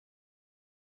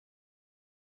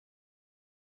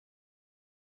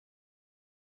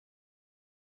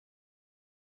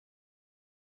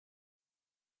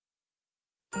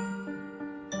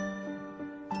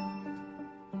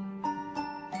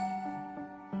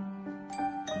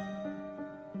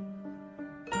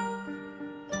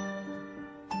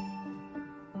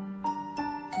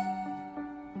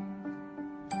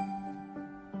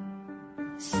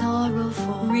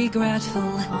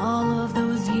regretful. All of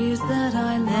those years that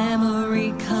I lost.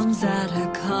 Memory comes at a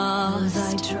cost.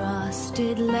 I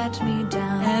trusted let me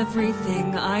down.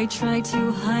 Everything I tried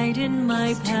to hide in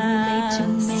my past. Too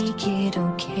late to make it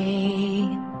okay.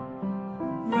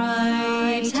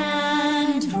 Right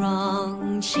and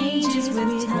wrong changes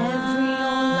with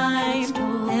time.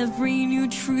 Every new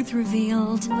truth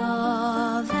revealed.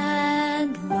 Love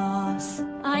and loss.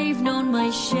 I've known my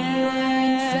share.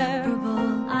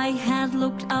 Inseparable. I had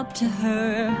looked up to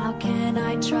her. How can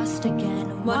I trust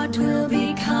again? What will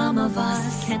become of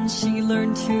us? Can she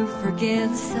learn to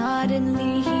forgive?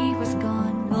 Suddenly he was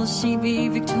gone. Will she be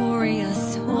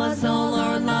victorious? Was all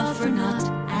our love for naught?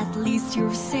 At least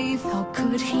you're safe. How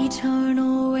could he turn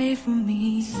away from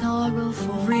me?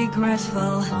 Sorrowful,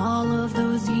 regretful. All of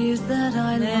those years that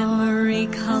I lost. Memory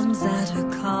comes at a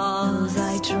cost. Those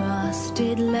I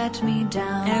trusted let me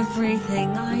down. Everything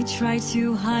I tried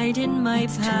to hide in my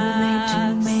past. Too late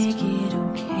to make it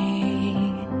okay.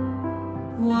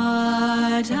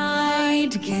 What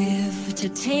I'd give to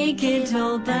take it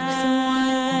all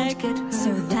back,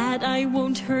 so that I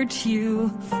won't hurt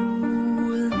you.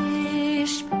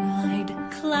 Foolish pride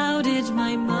clouded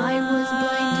my mind. I was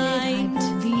blinded,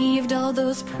 I believed all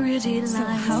those pretty lies. So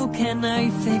how can I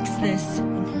fix this?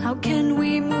 And how can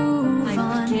we move on?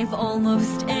 I'd forgive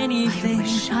almost anything. I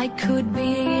wish I could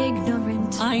be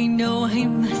ignorant. I know I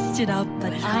messed it up,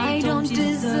 but I don't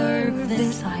deserve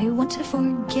this. I want to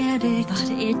forget it, but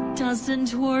it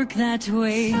doesn't work that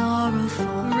way. Sorrowful,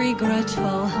 regretful.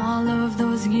 All of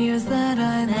those years that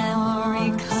I lost.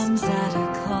 Memory comes at a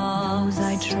cost. Those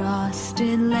I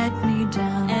trusted let me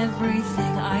down.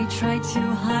 Everything I tried to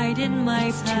hide in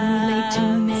my past. Too late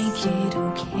to make it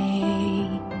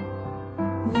okay.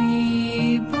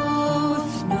 We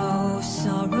both know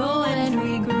sorrow and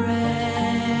regret.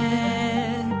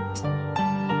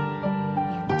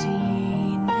 You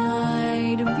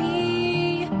denied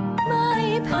me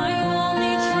my power. I'm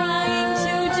only trying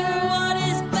to do what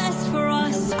is best for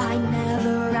us. No, I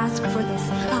never asked for this.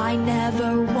 I never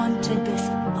wanted this.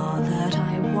 All that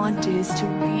I want is to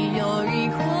be your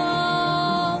equal.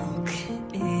 Look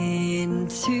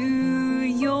into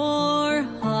your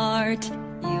heart.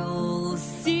 You'll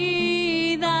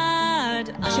see that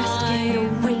Just get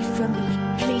away from me.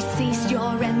 Please cease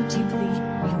your empty plea.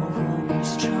 You're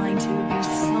always trying to be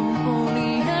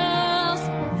somebody else.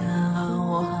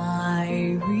 Now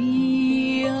I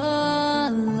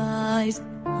realize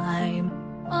I'm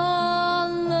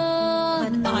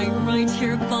alone. But I'm right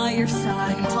here by your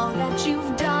side. All that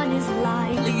you've done is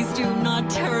lie. Please do not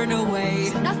turn away.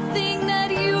 There's nothing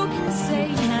that you can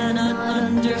say. Cannot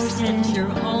understand.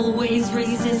 You're always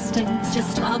resistant.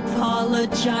 Just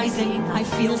apologizing. I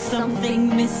feel something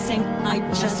missing. I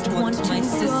just want my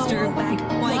sister